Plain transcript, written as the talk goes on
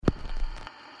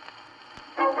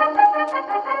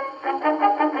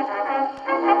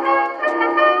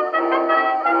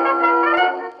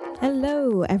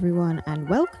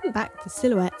to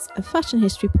Silhouettes, a fashion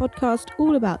history podcast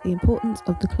all about the importance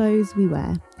of the clothes we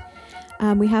wear.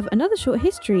 We have another short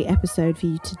history episode for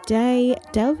you today,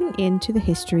 delving into the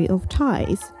history of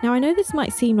ties. Now, I know this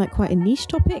might seem like quite a niche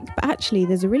topic, but actually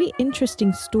there's a really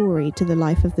interesting story to the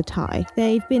life of the tie.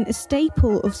 They've been a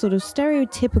staple of sort of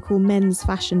stereotypical men's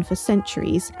fashion for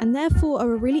centuries, and therefore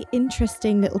are a really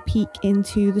interesting little peek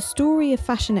into the story of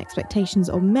fashion expectations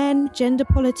on men, gender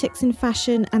politics in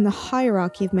fashion, and the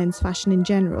hierarchy of men's fashion in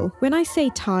general. When I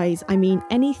say ties, I mean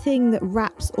anything that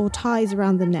wraps or ties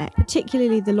around the neck,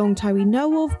 particularly the long tie we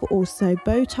know of, but also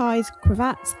bow ties,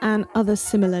 cravats, and other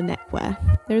similar neckwear.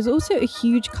 There is also a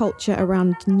huge culture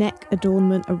around neck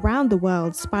adornment around the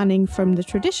world, spanning from the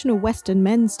traditional Western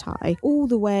men's tie all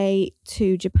the way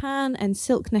to Japan and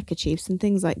silk neckerchiefs and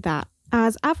things like that.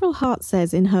 As Avril Hart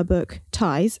says in her book,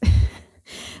 Ties,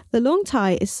 the long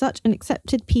tie is such an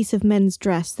accepted piece of men's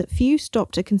dress that few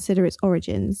stop to consider its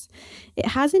origins. It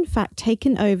has in fact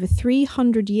taken over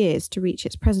 300 years to reach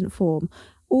its present form,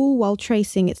 all while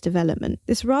tracing its development.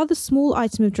 This rather small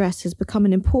item of dress has become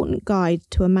an important guide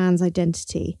to a man's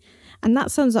identity. And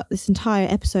that sums up this entire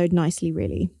episode nicely,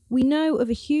 really. We know of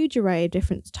a huge array of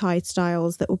different tie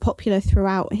styles that were popular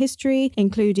throughout history,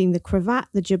 including the cravat,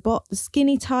 the jabot, the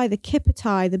skinny tie, the kipper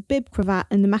tie, the bib cravat,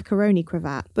 and the macaroni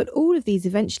cravat. But all of these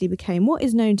eventually became what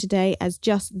is known today as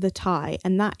just the tie,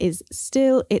 and that is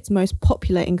still its most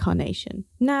popular incarnation.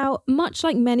 Now, much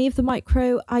like many of the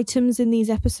micro items in these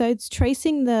episodes,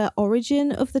 tracing the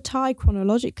origin of the tie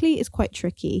chronologically is quite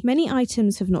tricky. Many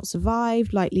items have not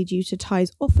survived, likely due to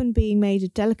ties often being made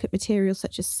of delicate materials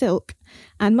such as silk,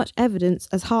 and much evidence,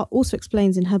 as Hart also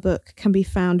explains in her book, can be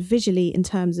found visually in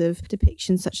terms of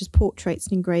depictions such as portraits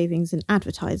and engravings and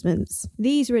advertisements.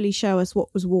 These really show us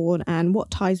what was worn and what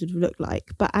ties would look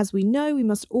like, but as we know, we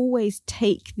must always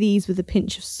take these with a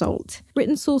pinch of salt.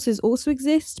 Written sources also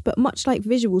exist, but much like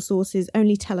visual sources,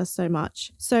 only tell us so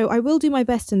much. So I will do my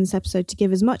best in this episode to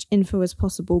give as much info as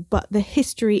possible, but the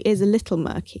history is a little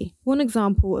murky. One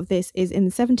example of this is in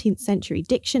the 17th century,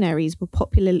 dictionaries were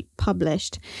popularly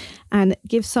published and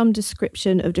give some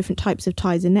description of different types of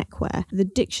ties and neckwear. The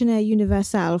Dictionnaire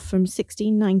Universel from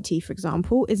 1690, for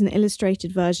example, is an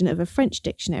illustrated version of a French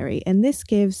dictionary, and this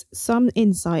gives some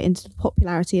insight into the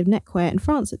popularity of neckwear in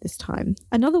France at this time.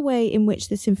 Another way in which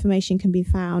this information can be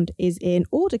found is in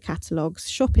order catalogues,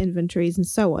 shop inventories, and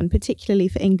so on, particularly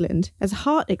for England. As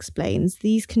Hart explains,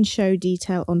 these can show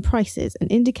detail on prices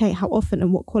and indicate how often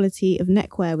and what quality of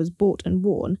neckwear was bought and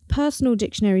worn. Personal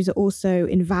dictionaries are also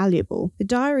invaluable. The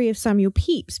Diary of Samuel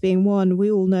Pepys being one we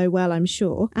all know well, I'm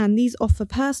sure, and these offer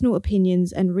personal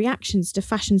opinions and reactions to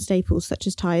fashion staples such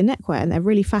as tie and neckwear, and they're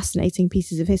really fascinating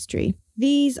pieces of history.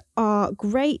 These are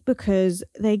great because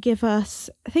they give us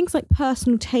things like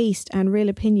personal taste and real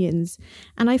opinions.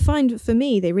 And I find for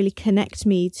me, they really connect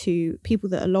me to people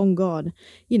that are long gone.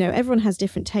 You know, everyone has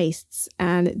different tastes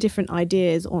and different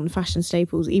ideas on fashion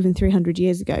staples, even 300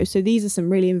 years ago. So these are some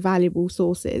really invaluable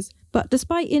sources. But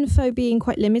despite info being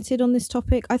quite limited on this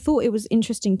topic, I thought it was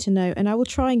interesting to know, and I will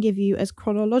try and give you as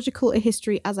chronological a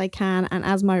history as I can and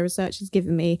as my research has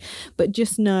given me. But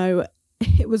just know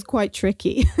it was quite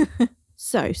tricky.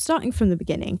 So, starting from the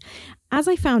beginning, as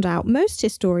I found out, most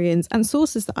historians and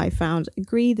sources that I found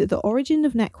agree that the origin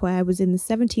of neckwear was in the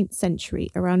 17th century,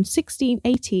 around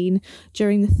 1618,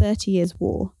 during the 30 Years'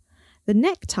 War. The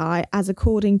necktie, as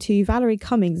according to Valerie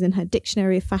Cummings in her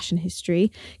Dictionary of Fashion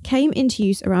History, came into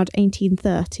use around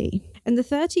 1830. In the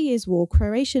 30 Years' War,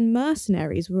 Croatian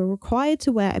mercenaries were required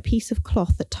to wear a piece of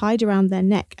cloth that tied around their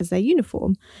neck as their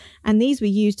uniform, and these were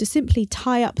used to simply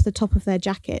tie up the top of their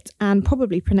jacket and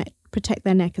probably protect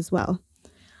their neck as well.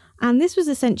 And this was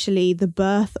essentially the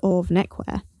birth of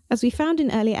neckwear. As we found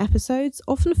in earlier episodes,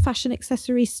 often fashion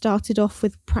accessories started off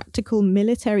with practical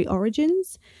military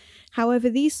origins. However,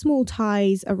 these small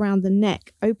ties around the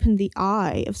neck opened the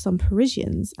eye of some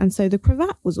Parisians, and so the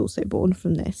cravat was also born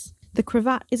from this. The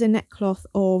cravat is a neckcloth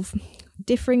of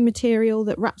differing material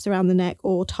that wraps around the neck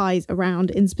or ties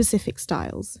around in specific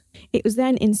styles. It was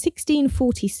then in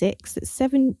 1646 that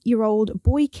 7-year-old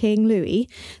boy King Louis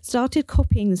started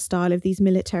copying the style of these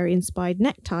military-inspired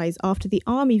neckties after the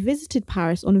army visited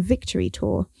Paris on a victory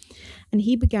tour, and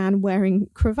he began wearing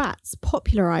cravats,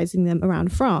 popularising them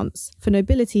around France, for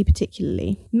nobility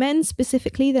particularly. Men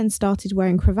specifically then started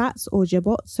wearing cravats or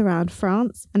jabots around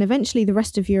France, and eventually the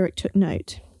rest of Europe took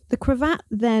note. The cravat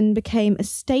then became a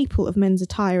staple of men's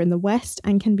attire in the West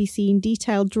and can be seen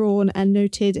detailed, drawn and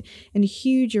noted in a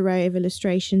huge array of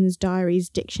illustrations, diaries,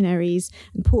 dictionaries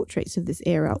and portraits of this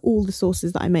era, all the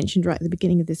sources that I mentioned right at the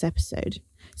beginning of this episode.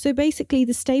 So basically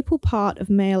the staple part of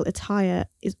male attire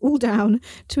is all down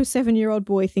to a 7-year-old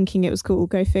boy thinking it was cool,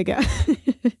 go figure.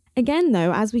 Again,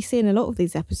 though, as we see in a lot of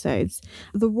these episodes,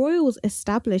 the royals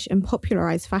establish and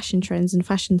popularize fashion trends and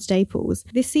fashion staples.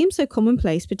 This seems so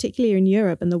commonplace, particularly in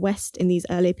Europe and the West in these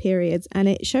early periods, and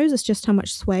it shows us just how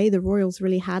much sway the royals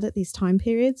really had at these time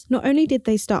periods. Not only did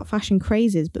they start fashion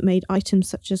crazes, but made items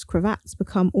such as cravats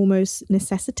become almost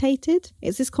necessitated.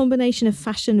 It's this combination of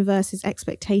fashion versus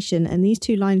expectation, and these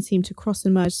two lines seem to cross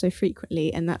and merge so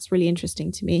frequently, and that's really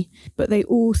interesting to me. But they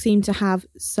all seem to have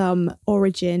some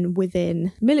origin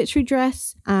within military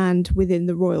dress and within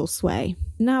the royal sway.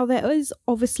 Now, there is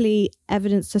obviously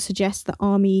evidence to suggest that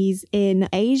armies in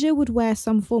Asia would wear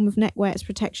some form of neckwear as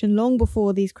protection long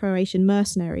before these Croatian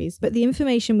mercenaries, but the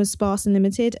information was sparse and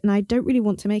limited, and I don't really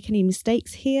want to make any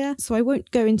mistakes here, so I won't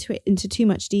go into too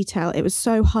much detail. It was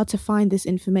so hard to find this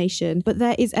information, but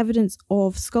there is evidence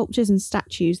of sculptures and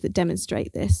statues that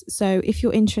demonstrate this. So if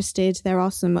you're interested, there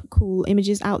are some cool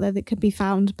images out there that could be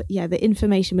found, but yeah, the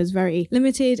information was very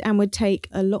limited and would take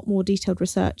a lot more detailed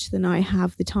research than I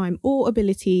have the time or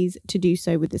ability to do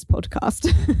so with this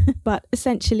podcast. But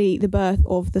essentially, the birth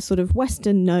of the sort of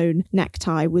Western known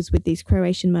necktie was with these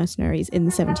Croatian mercenaries in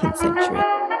the 17th century.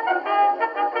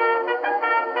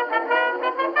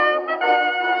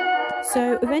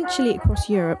 So eventually across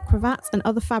Europe, cravats and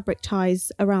other fabric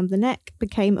ties around the neck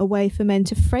became a way for men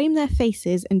to frame their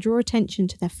faces and draw attention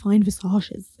to their fine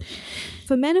visages.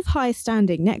 For men of higher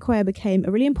standing, neckwear became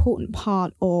a really important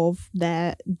part of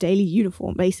their daily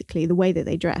uniform, basically the way that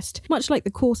they dressed. Much like the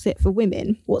corset for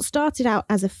women, what started out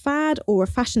as a fad or a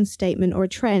fashion statement or a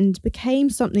trend became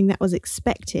something that was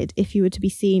expected if you were to be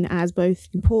seen as both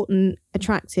important,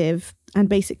 attractive, and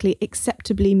basically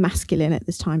acceptably masculine at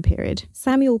this time period.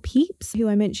 Samuel Pepys, who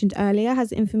I mentioned earlier,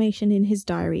 has information in his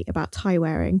diary about tie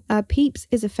wearing. Pepys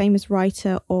is a famous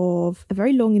writer of a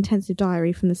very long, intensive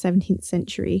diary from the 17th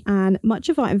century, and much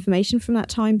of our information from that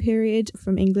time period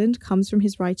from England comes from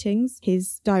his writings.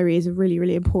 His diary is a really,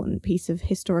 really important piece of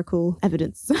historical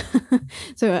evidence.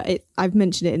 So I've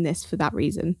mentioned it in this for that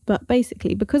reason. But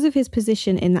basically, because of his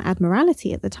position in the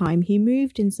Admiralty at the time, he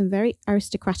moved in some very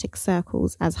aristocratic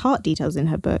circles, as Hart details in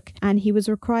her book, and he was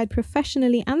required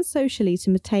professionally and socially to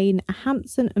maintain a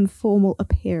handsome and formal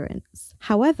appearance.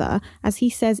 However, as he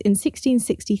says in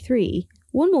 1663,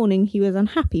 one morning he was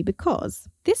unhappy because,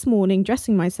 "This morning,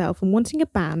 dressing myself and wanting a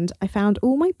band, I found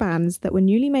all my bands that were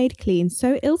newly made clean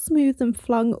so ill-smoothed and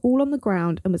flung all on the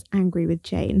ground, and was angry with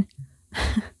Jane."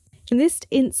 In this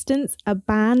instance, a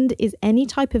band is any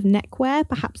type of neckwear,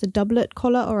 perhaps a doublet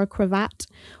collar or a cravat,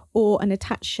 or an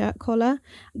attached shirt collar,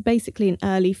 basically an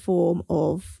early form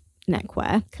of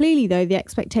neckwear. Clearly, though, the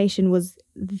expectation was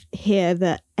here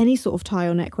that any sort of tie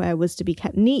or neckwear was to be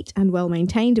kept neat and well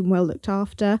maintained and well looked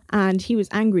after, and he was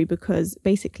angry because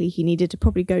basically he needed to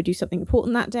probably go do something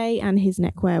important that day, and his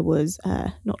neckwear was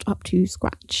not up to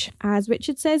scratch. As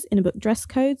Richard says in a book, Dress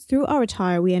Codes, through our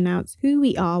attire we announce who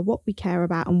we are, what we care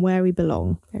about, and where we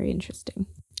belong. Very interesting.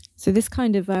 So this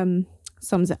kind of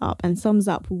sums it up and sums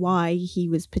up why he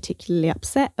was particularly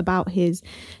upset about his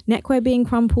neckwear being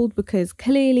crumpled, because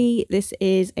clearly this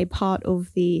is a part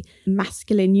of the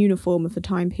masculine uniform of the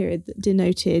time period that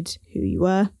denoted who you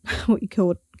were, what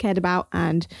you cared about,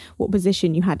 and what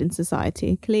position you had in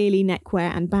society. Clearly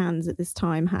neckwear and bands at this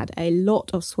time had a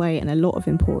lot of sway and a lot of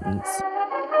importance.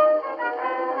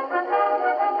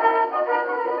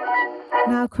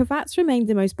 Now, cravats remained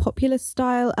the most popular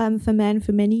style for men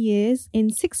for many years. In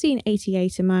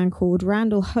 1688, a man called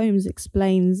Randall Holmes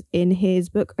explains in his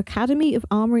book Academy of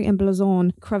Armoury and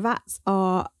Blazon, cravats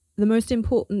are the most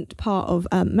important part of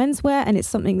menswear, and it's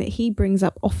something that he brings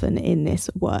up often in this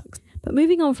work. But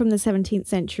moving on from the 17th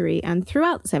century, and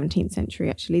throughout the 17th century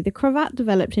actually, the cravat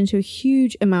developed into a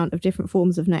huge amount of different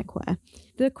forms of neckwear.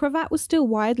 The cravat was still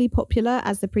widely popular,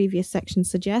 as the previous section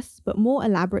suggests, but more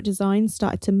elaborate designs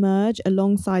started to merge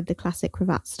alongside the classic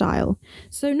cravat style.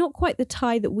 So not quite the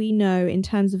tie that we know in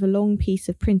terms of a long piece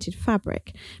of printed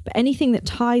fabric, but anything that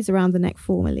ties around the neck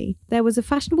formally. There was a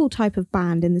fashionable type of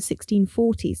band in the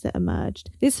 1640s that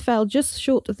emerged. This fell just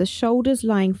short of the shoulders,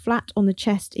 lying flat on the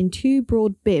chest in two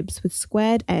broad bibs with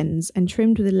squared ends and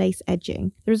trimmed with a lace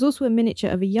edging. There is also a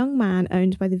miniature of a young man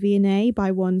owned by the V&A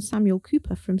by one Samuel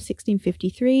Cooper from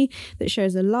 1653 that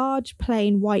shows a large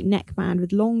plain white neckband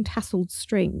with long tasselled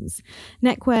strings.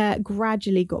 Neckwear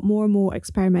gradually got more and more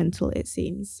experimental, it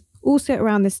seems. Also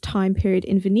around this time period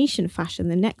in Venetian fashion,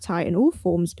 the necktie in all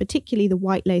forms, particularly the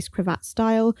white lace cravat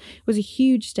style, was a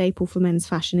huge staple for men's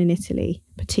fashion in Italy,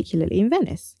 particularly in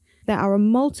Venice. There are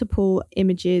multiple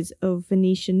images of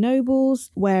Venetian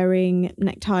nobles wearing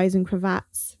neckties and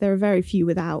cravats. There are very few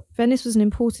without. Venice was an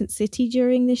important city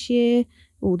during this year,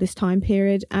 all this time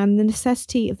period, and the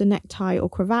necessity of the necktie or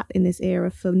cravat in this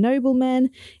era for noblemen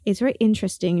is very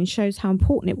interesting and shows how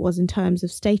important it was in terms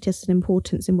of status and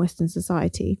importance in Western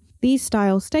society. These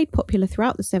styles stayed popular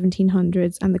throughout the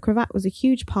 1700s, and the cravat was a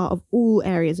huge part of all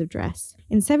areas of dress.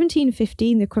 In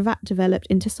 1715, the cravat developed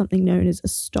into something known as a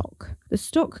stock. The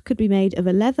stock could be made of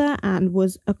a leather and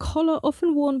was a collar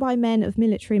often worn by men of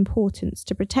military importance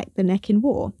to protect the neck in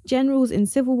war. Generals in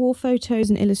Civil War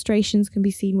photos and illustrations can be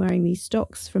seen wearing these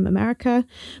stocks from America,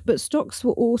 but stocks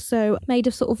were also made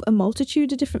of sort of a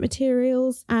multitude of different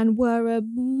materials and were a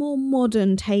more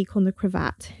modern take on the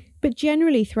cravat. But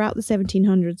generally throughout the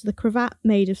 1700s, the cravat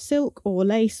made of silk or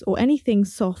lace or anything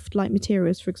soft like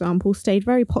materials, for example, stayed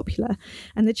very popular.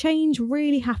 And the change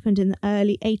really happened in the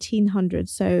early 1800s,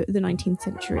 so the 19th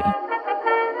century.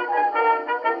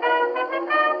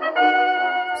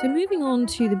 So moving on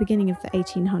to the beginning of the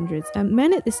 1800s,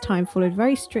 men at this time followed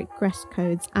very strict dress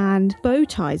codes, and bow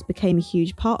ties became a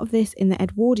huge part of this in the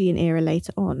Edwardian era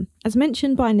later on. As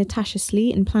mentioned by Natasha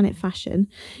Slee in Planet Fashion,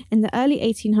 in the early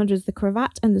 1800s the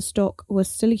cravat and the stock was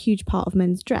still a huge part of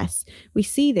men's dress. We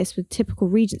see this with typical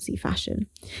Regency fashion.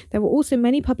 There were also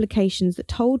many publications that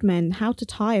told men how to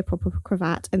tie a proper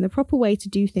cravat, and the proper way to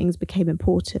do things became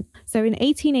important. So in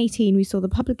 1818 we saw the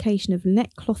publication of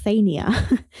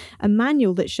Neckclothania, a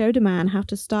manual that showed a man how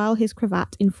to style his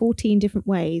cravat in 14 different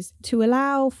ways to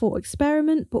allow for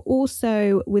experiment, but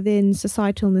also within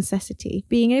societal necessity.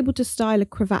 Being able to style a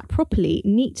cravat properly,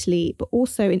 neatly, but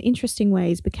also in interesting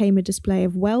ways became a display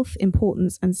of wealth,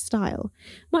 importance, and style,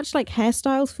 much like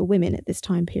hairstyles for women at this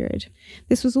time period.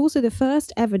 This was also the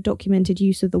first ever documented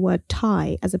use of the word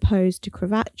tie as opposed to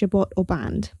cravat, jabot, or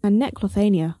band. And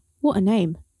Neckclothania, what a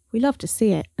name. We love to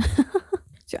see it.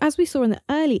 So as we saw in the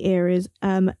early eras,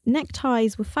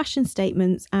 neckties were fashion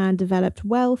statements and developed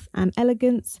wealth and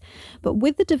elegance. But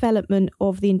with the development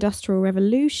of the Industrial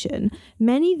Revolution,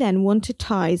 many then wanted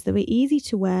ties that were easy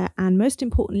to wear and most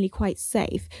importantly quite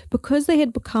safe, because they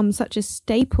had become such a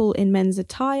staple in men's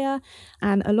attire,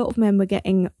 and a lot of men were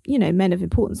getting, men of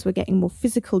importance were getting more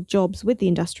physical jobs with the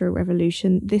Industrial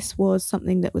Revolution. This was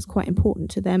something that was quite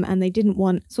important to them, and they didn't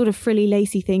want sort of frilly,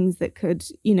 lacy things that could,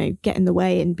 get in the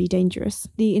way and be dangerous.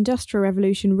 The Industrial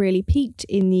Revolution really peaked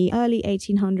in the early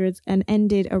 1800s and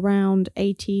ended around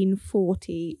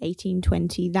 1840,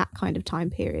 1820, that kind of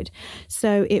time period.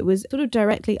 So it was sort of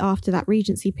directly after that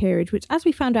Regency period, which, as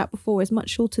we found out before, is much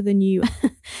shorter than you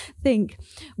think,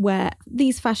 where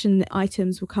these fashion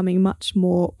items were becoming much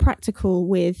more practical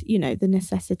with, the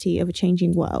necessity of a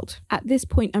changing world. At this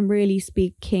point, I'm really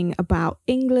speaking about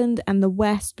England and the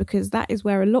West, because that is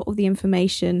where a lot of the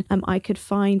information I could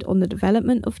find on the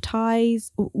development of ties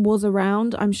was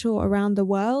around. I'm sure around the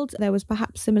world there was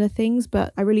perhaps similar things,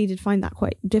 but I really did find that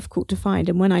quite difficult to find.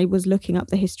 And when I was looking up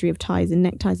the history of ties and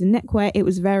neckties and neckwear, it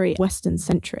was very Western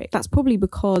centric. That's probably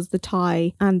because the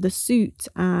tie and the suit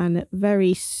and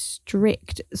very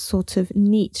strict sort of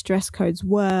neat dress codes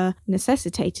were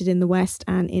necessitated in the West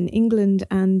and in England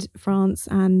and France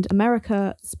and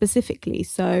America specifically.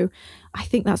 So I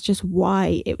think that's just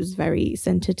why it was very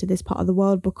centered to this part of the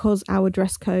world, because our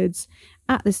dress codes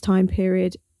at this time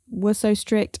period were so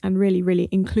strict and really, really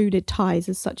included ties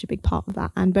as such a big part of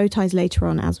that, and bow ties later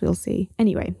on, as we'll see.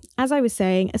 Anyway, as I was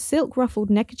saying, a silk ruffled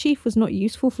neckerchief was not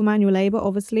useful for manual labour,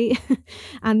 obviously,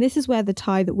 and this is where the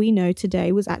tie that we know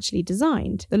today was actually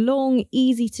designed. The long,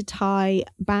 easy to tie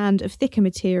band of thicker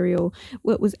material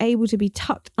was able to be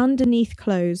tucked underneath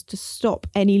clothes to stop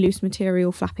any loose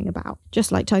material flapping about,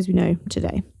 just like ties we know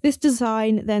today. This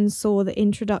design then saw the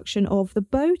introduction of the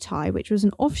bow tie, which was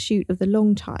an offshoot of the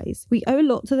long ties. We owe a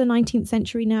lot to the 19th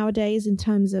century nowadays in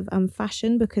terms of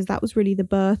fashion, because that was really the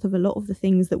birth of a lot of the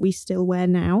things that we still wear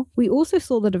now. We also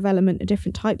saw the development of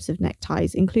different types of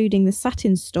neckties, including the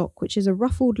satin stock, which is a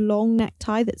ruffled long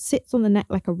necktie that sits on the neck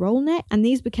like a roll neck, and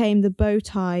these became the bow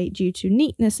tie due to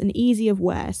neatness and easy of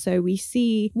wear. So we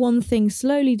see one thing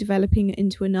slowly developing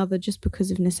into another just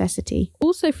because of necessity.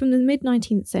 Also from the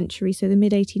mid-19th century, so the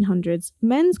mid-1800s,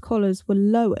 men's collars were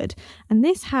lowered, and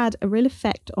this had a real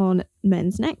effect on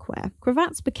men's neckwear.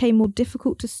 Cravats became more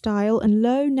difficult to style, and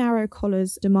low, narrow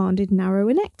collars demanded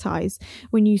narrower neckties.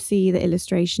 When you see the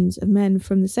illustrations of men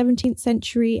from the 17th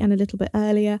century and a little bit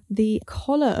earlier, the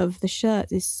collar of the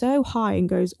shirt is so high and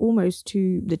goes almost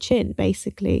to the chin,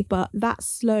 basically. But that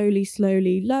slowly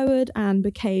lowered and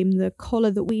became the collar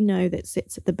that we know that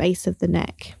sits at the base of the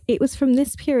neck. It was from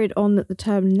this period on that the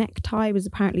term necktie was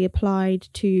apparently applied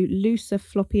to looser,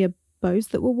 floppier bows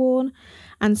that were worn,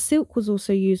 and silk was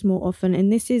also used more often,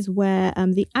 and this is where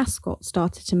the ascot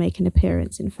started to make an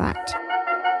appearance, in fact.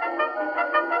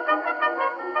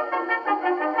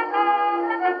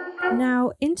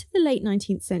 Now, into the late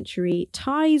 19th century,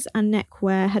 ties and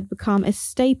neckwear had become a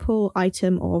staple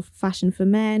item of fashion for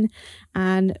men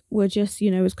and were just,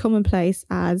 as commonplace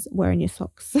as wearing your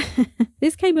socks.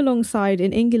 This came alongside,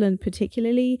 in England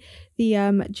particularly,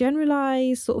 the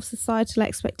generalized sort of societal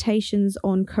expectations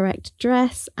on correct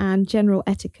dress and general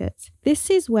etiquette.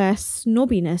 This is where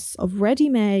snobbiness of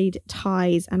ready-made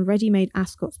ties and ready-made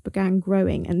ascots began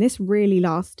growing, and this really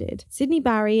lasted. Sidney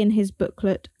Barry, in his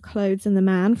booklet Clothes and the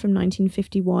Man from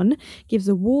 1951, gives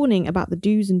a warning about the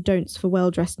do's and don'ts for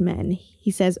well-dressed men.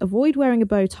 He says, avoid wearing a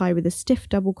bow tie with a stiff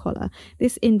double collar.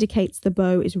 This indicates the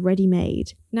bow is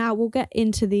ready-made. Now, we'll get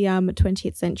into the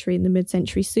 20th century and the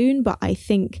mid-century soon, but I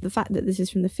think the fact that this is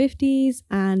from the 50s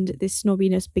and this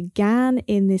snobbiness began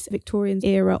in this Victorian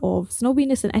era of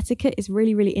snobbiness and etiquette is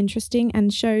really, really interesting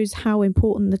and shows how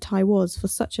important the tie was for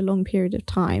such a long period of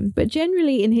time. But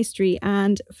generally in history,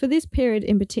 and for this period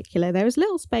in particular, there was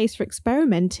little space for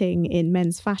experimenting in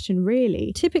men's fashion,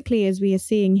 really. Typically, as we are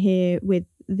seeing here with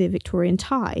the Victorian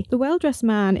tie. The well-dressed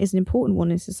man is an important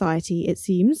one in society, it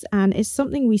seems, and is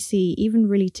something we see even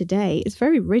really today. It's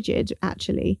very rigid,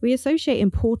 actually. We associate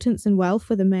importance and wealth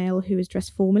with a male who is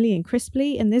dressed formally and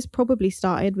crisply, and this probably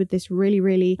started with this really,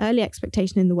 really early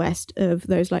expectation in the West of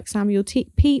those like Samuel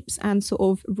Pepys and sort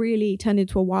of really turned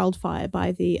into a wildfire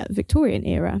by the Victorian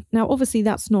era. Now, obviously,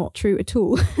 that's not true at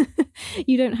all.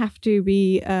 You don't have to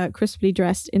be crisply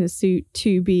dressed in a suit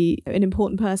to be an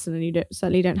important person, and you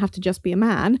certainly don't have to just be a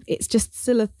man. It's just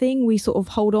still a thing we sort of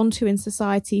hold on to in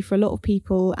society for a lot of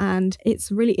people, and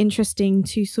it's really interesting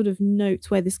to sort of note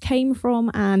where this came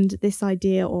from, and this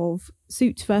idea of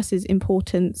suits versus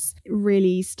importance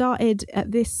really started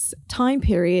at this time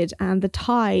period, and the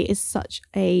tie is such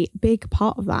a big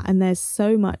part of that, and there's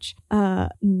so much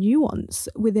nuance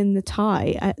within the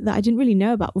tie that I didn't really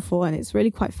know about before, and it's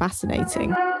really quite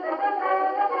fascinating.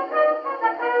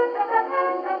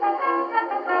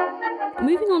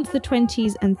 Moving on to the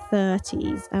 20s and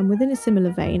 30s, and within a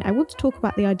similar vein, I want to talk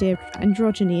about the idea of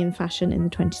androgyny in fashion in the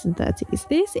 20s and 30s.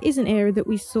 This is an era that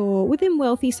we saw, within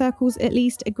wealthy circles at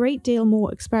least, a great deal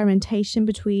more experimentation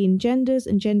between genders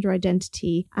and gender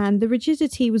identity, and the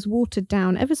rigidity was watered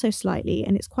down ever so slightly,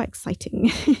 and it's quite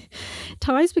exciting.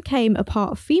 Ties became a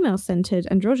part of female-centered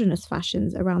androgynous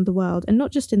fashions around the world, and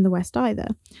not just in the West either.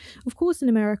 Of course, in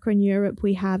America and Europe,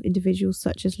 we have individuals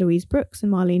such as Louise Brooks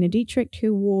and Marlene Dietrich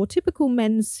who wore typical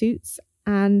men's suits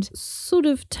and sort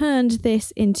of turned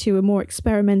this into a more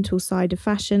experimental side of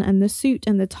fashion, and the suit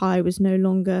and the tie was no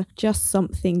longer just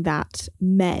something that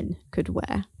men could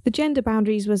wear. The gender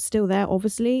boundaries were still there,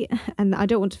 obviously, and I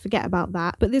don't want to forget about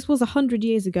that, but this was 100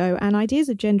 years ago, and ideas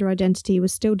of gender identity were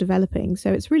still developing,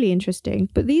 so it's really interesting.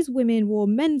 But these women wore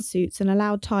men's suits and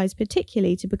allowed ties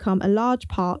particularly to become a large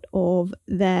part of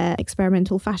their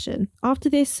experimental fashion. After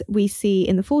this, we see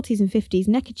in the 40s and 50s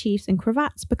neckerchiefs and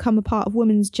cravats become a part of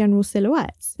women's general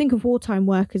silhouettes. Think of wartime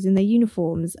workers in their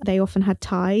uniforms. They often had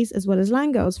ties, as well as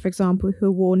Langurs, for example,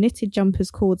 who wore knitted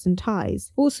jumpers, cords and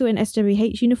ties. Also in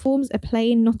SWH uniforms, a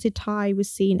plain knotted tie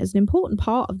was seen as an important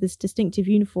part of this distinctive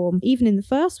uniform, even in the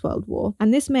First World War,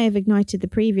 and this may have ignited the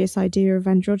previous idea of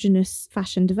androgynous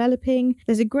fashion developing.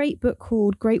 There's a great book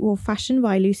called Great War Fashion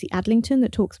by Lucy Adlington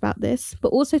that talks about this, but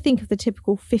also think of the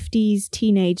typical 50s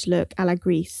teenage look a la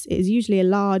Grease. It is usually a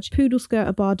large poodle skirt,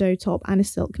 a Bardot top and a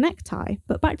silk necktie.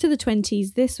 But back to the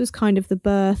 20s, this was kind of the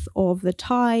birth of the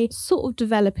tie sort of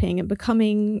developing and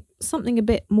becoming something a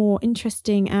bit more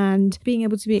interesting and being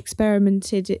able to be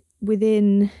experimented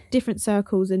within different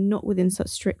circles and not within such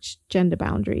strict gender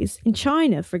boundaries. In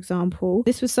China, for example,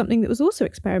 this was something that was also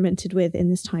experimented with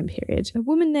in this time period. A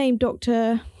woman named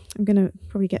Dr. I'm going to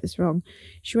probably get this wrong,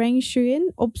 Xuan Xuan,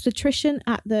 obstetrician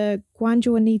at the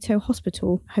Guangzhou Nito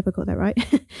Hospital, I hope I got that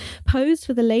right, posed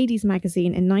for the Ladies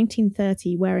magazine in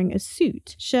 1930 wearing a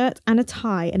suit, shirt and a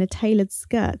tie and a tailored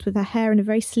skirt with her hair in a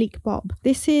very sleek bob.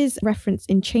 This is referenced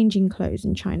in Changing Clothes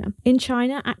in China. In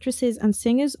China, actresses and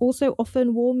singers also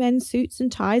often wore men's suits and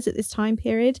ties at this time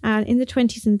period, and in the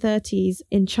 20s and 30s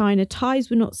in China, ties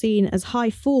were not seen as high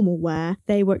formal wear.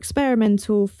 They were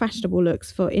experimental, fashionable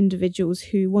looks for individuals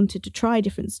who wanted to try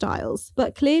different styles.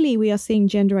 But clearly we are seeing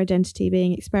gender identity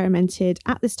being experimented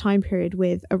at this time period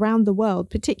with around the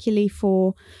world, particularly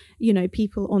for, you know,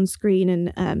 people on screen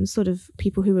and sort of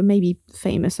people who are maybe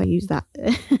famous. I use that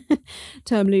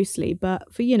term loosely,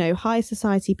 but for, you know, high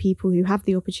society people who have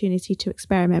the opportunity to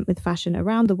experiment with fashion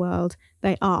around the world,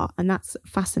 they are, and that's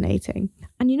fascinating.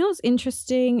 And And you know what's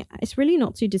interesting? It's really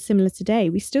not too dissimilar today.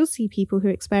 We still see people who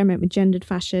experiment with gendered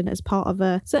fashion as part of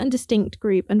a certain distinct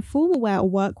group, and formal wear or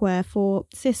workwear for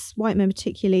cis white men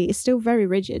particularly is still very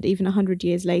rigid even 100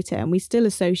 years later, and we still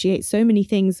associate so many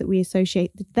things that we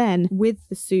associated then with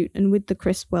the suit and with the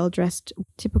crisp, well-dressed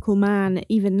typical man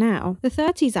even now. The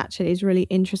 30s actually is really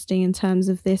interesting in terms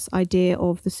of this idea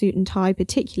of the suit and tie,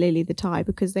 particularly the tie,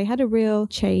 because they had a real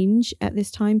change at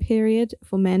this time period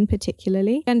for men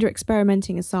particularly. Gender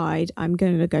experimenting aside, I'm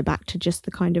going to go back to just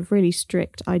the kind of really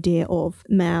strict idea of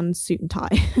man suit and tie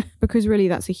because really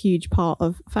that's a huge part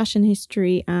of fashion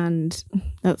history, and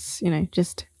that's,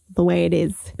 just the way it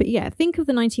is. But yeah, think of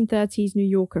the 1930s New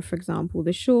Yorker, for example.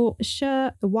 The short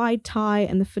shirt, the wide tie,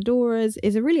 and the fedoras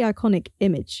is a really iconic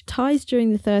image. Ties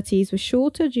during the 30s were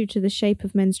shorter due to the shape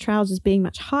of men's trousers being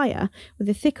much higher, with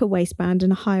a thicker waistband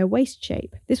and a higher waist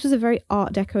shape. This was a very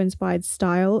Art Deco inspired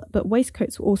style, but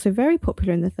waistcoats were also very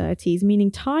popular in the 30s,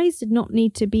 meaning ties did not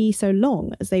need to be so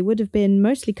long, as they would have been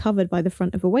mostly covered by the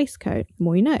front of a waistcoat. The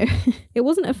more you know. It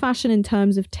wasn't a fashion in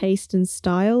terms of taste and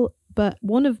style, but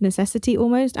one of necessity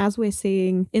almost, as we're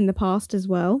seeing in the past as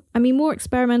well. I mean, more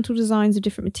experimental designs of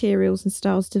different materials and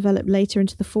styles developed later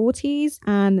into the 40s,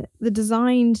 and the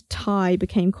designed tie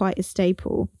became quite a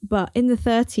staple. But in the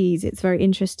 30s, it's very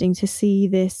interesting to see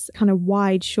this kind of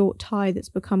wide, short tie that's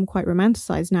become quite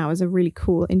romanticized now as a really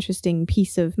cool, interesting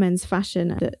piece of men's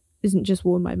fashion that isn't just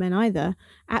worn by men either.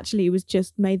 Actually, it was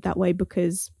just made that way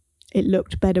because it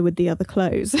looked better with the other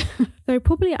clothes. Though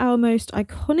probably our most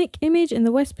iconic image in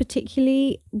the West,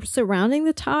 particularly surrounding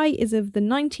the tie, is of the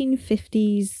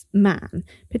 1950s man,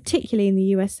 particularly in the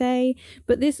USA,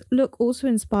 but this look also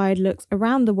inspired looks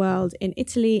around the world in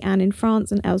Italy and in France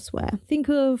and elsewhere. Think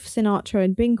of Sinatra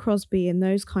and Bing Crosby and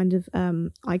those kind of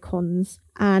icons.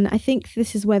 And I think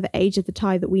this is where the age of the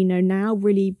tie that we know now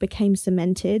really became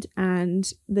cemented,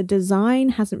 and the design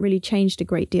hasn't really changed a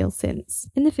great deal since.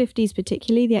 In the 50s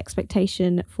particularly, the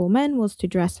expectation for men was to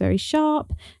dress very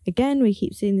sharp. Again, we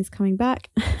keep seeing this coming back.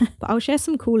 But I'll share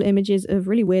some cool images of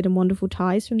really weird and wonderful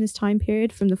ties from this time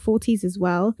period, from the 40s as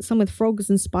well. Some with frogs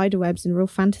and spiderwebs and real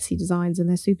fantasy designs, and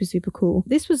they're super, super cool.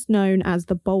 This was known as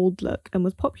the bold look and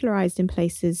was popularized in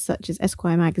places such as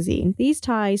Esquire magazine. These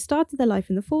ties started their life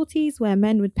in the 40s, where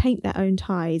men would paint their own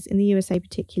ties, in the USA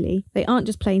particularly. They aren't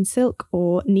just plain silk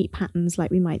or neat patterns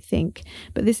like we might think,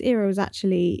 but this era was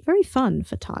actually very fun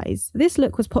for ties. This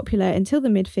look was popular until the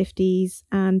mid-50s,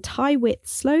 and tie width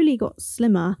slowly got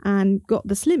slimmer and got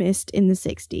the slimmest in the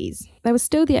 60s. There was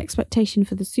still the expectation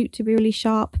for the suit to be really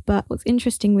sharp, but what's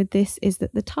interesting with this is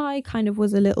that the tie kind of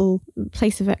was a little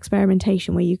place of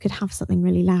experimentation where you could have something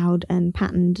really loud and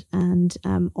patterned and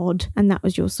odd, and that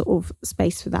was your sort of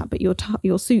space for that, but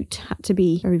your suit had to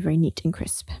be very, very neat and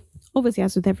crisp. Obviously,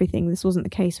 as with everything, this wasn't the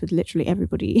case with literally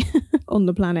everybody on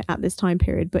the planet at this time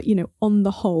period, but, on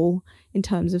the whole, in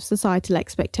terms of societal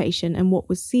expectation and what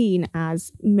was seen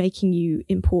as making you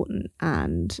important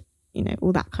and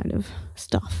all that kind of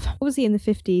stuff. Obviously in the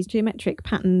 50s, geometric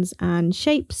patterns and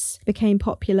shapes became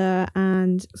popular,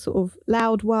 and sort of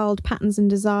loud, wild patterns and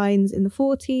designs in the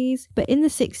 40s. But in the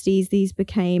 60s, these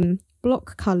became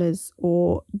block colours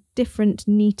or different,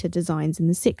 neater designs in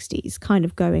the 60s, kind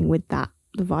of going with that,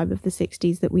 the vibe of the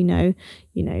 60s that we know,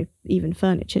 even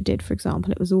furniture did, for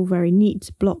example. It was all very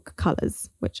neat block colours,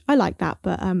 which I like that,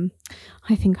 but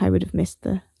I think I would have missed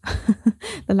the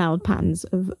the loud patterns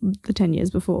of the 10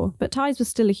 years before. But ties were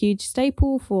still a huge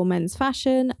staple for men's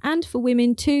fashion and for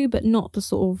women too, but not the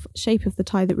sort of shape of the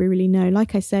tie that we really know.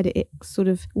 Like I said, it sort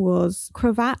of was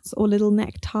cravats or little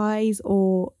neckties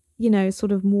or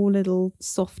sort of more little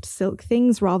soft silk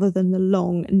things rather than the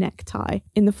long necktie.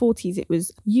 In the 40s, it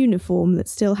was uniform that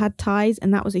still had ties,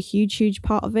 and that was a huge, huge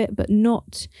part of it, but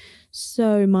not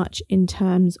so much in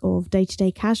terms of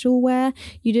day-to-day casual wear.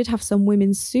 You did have some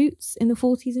women's suits in the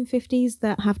 40s and 50s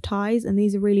that have ties, and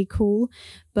these are really cool,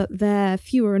 but they're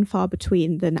fewer and far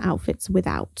between than outfits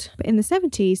without. But in the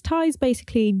 70s, ties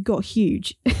basically got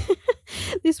huge.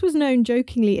 This was known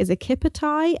jokingly as a kipper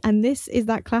tie, and this is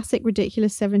that classic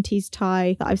ridiculous 70s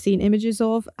tie that I've seen images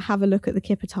of. Have a look at the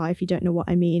kipper tie if you don't know what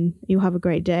I mean. You'll have a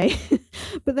great day.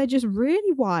 But they're just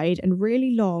really wide and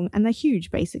really long, and they're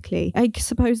huge basically. I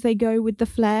suppose they go with the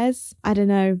flares. I don't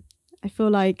know. I feel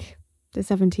like the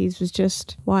 70s was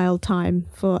just wild time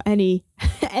for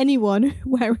anyone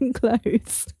wearing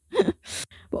clothes.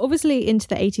 But obviously into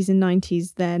the 80s and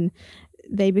 90s then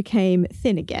they became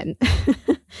thin again.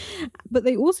 But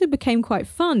they also became quite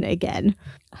fun again.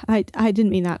 I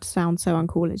didn't mean that to sound so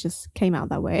uncool, it just came out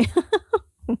that way.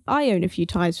 I own a few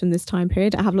ties from this time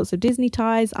period. I have lots of Disney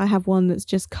ties. I have one that's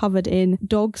just covered in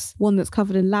dogs, one that's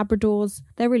covered in Labradors.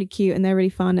 They're really cute and they're really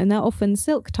fun, and they're often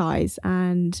silk ties,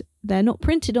 and they're not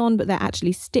printed on, but they're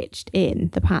actually stitched in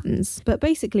the patterns. But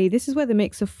basically, this is where the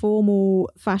mix of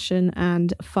formal fashion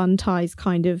and fun ties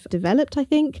kind of developed, I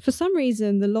think. For some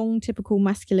reason, the long, typical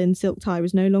masculine silk tie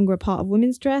was no longer a part of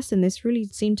women's dress, and this really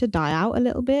seemed to die out a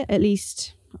little bit, at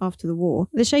least after the war.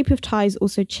 The shape of ties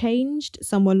also changed.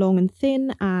 Some were long and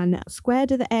thin and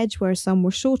squared at the edge, whereas some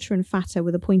were shorter and fatter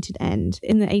with a pointed end.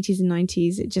 In the 80s and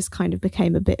 90s, it just kind of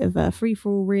became a bit of a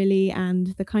free-for-all, really,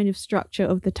 and the kind of structure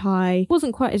of the tie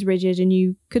wasn't quite as rigid, and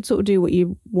you could sort of do what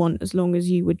you want as long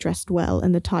as you were dressed well,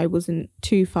 and the tie wasn't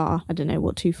too far. I don't know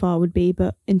what too far would be,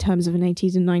 but in terms of an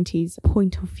 80s and 90s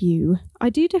point of view. I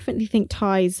do definitely think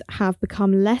ties have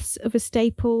become less of a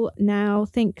staple now,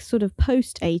 think sort of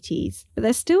post-80s, but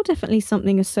there's still definitely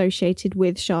something associated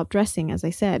with sharp dressing. As I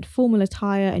said, formal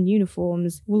attire and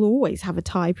uniforms will always have a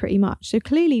tie pretty much. So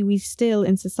clearly we still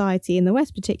in society, in the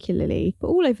West particularly, but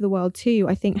all over the world too,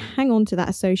 I think hang on to that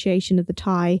association of the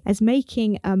tie as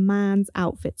making a man's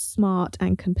outfit smart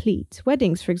and complete.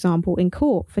 Weddings, for example, in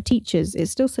court, for teachers, is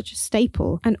still such a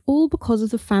staple, and all because of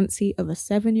the fancy of a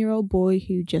 7-year-old boy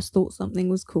who just thought something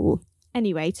was cool.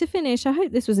 Anyway, to finish, I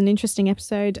hope this was an interesting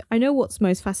episode. I know what's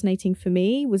most fascinating for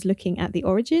me was looking at the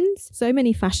origins. So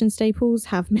many fashion staples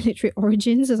have military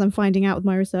origins, as I'm finding out with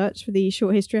my research for the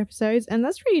short history episodes, and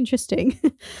that's really interesting.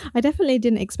 I definitely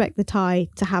didn't expect the tie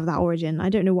to have that origin. I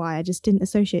don't know why, I just didn't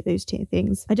associate those two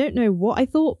things. I don't know what I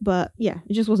thought, but yeah,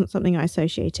 it just wasn't something I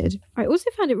associated. I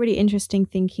also found it really interesting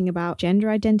thinking about gender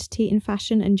identity in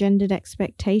fashion and gendered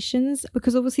expectations,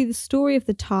 because obviously the story of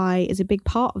the tie is a big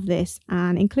part of this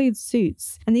and includes suits.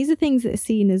 And these are things that are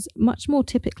seen as much more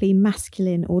typically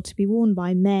masculine or to be worn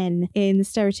by men in the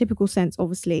stereotypical sense,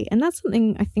 obviously. And that's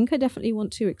something I think I definitely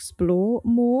want to explore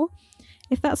more.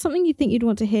 If that's something you think you'd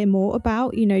want to hear more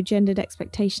about, gendered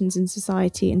expectations in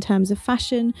society in terms of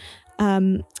fashion,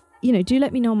 do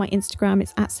let me know on my Instagram.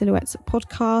 It's @silhouettes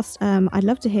podcast. I'd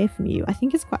love to hear from you. I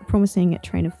think it's quite a promising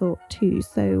train of thought too.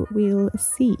 So we'll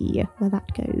see where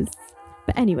that goes.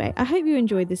 But anyway, I hope you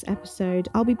enjoyed this episode.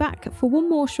 I'll be back for one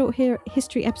more short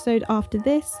history episode after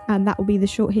this, and that will be the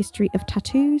short history of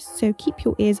tattoos. So keep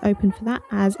your ears open for that,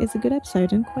 as it's a good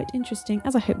episode and quite interesting,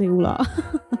 as I hope they all are.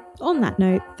 On that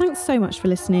note, thanks so much for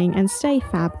listening and stay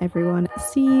fab, everyone.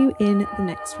 See you in the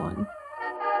next one.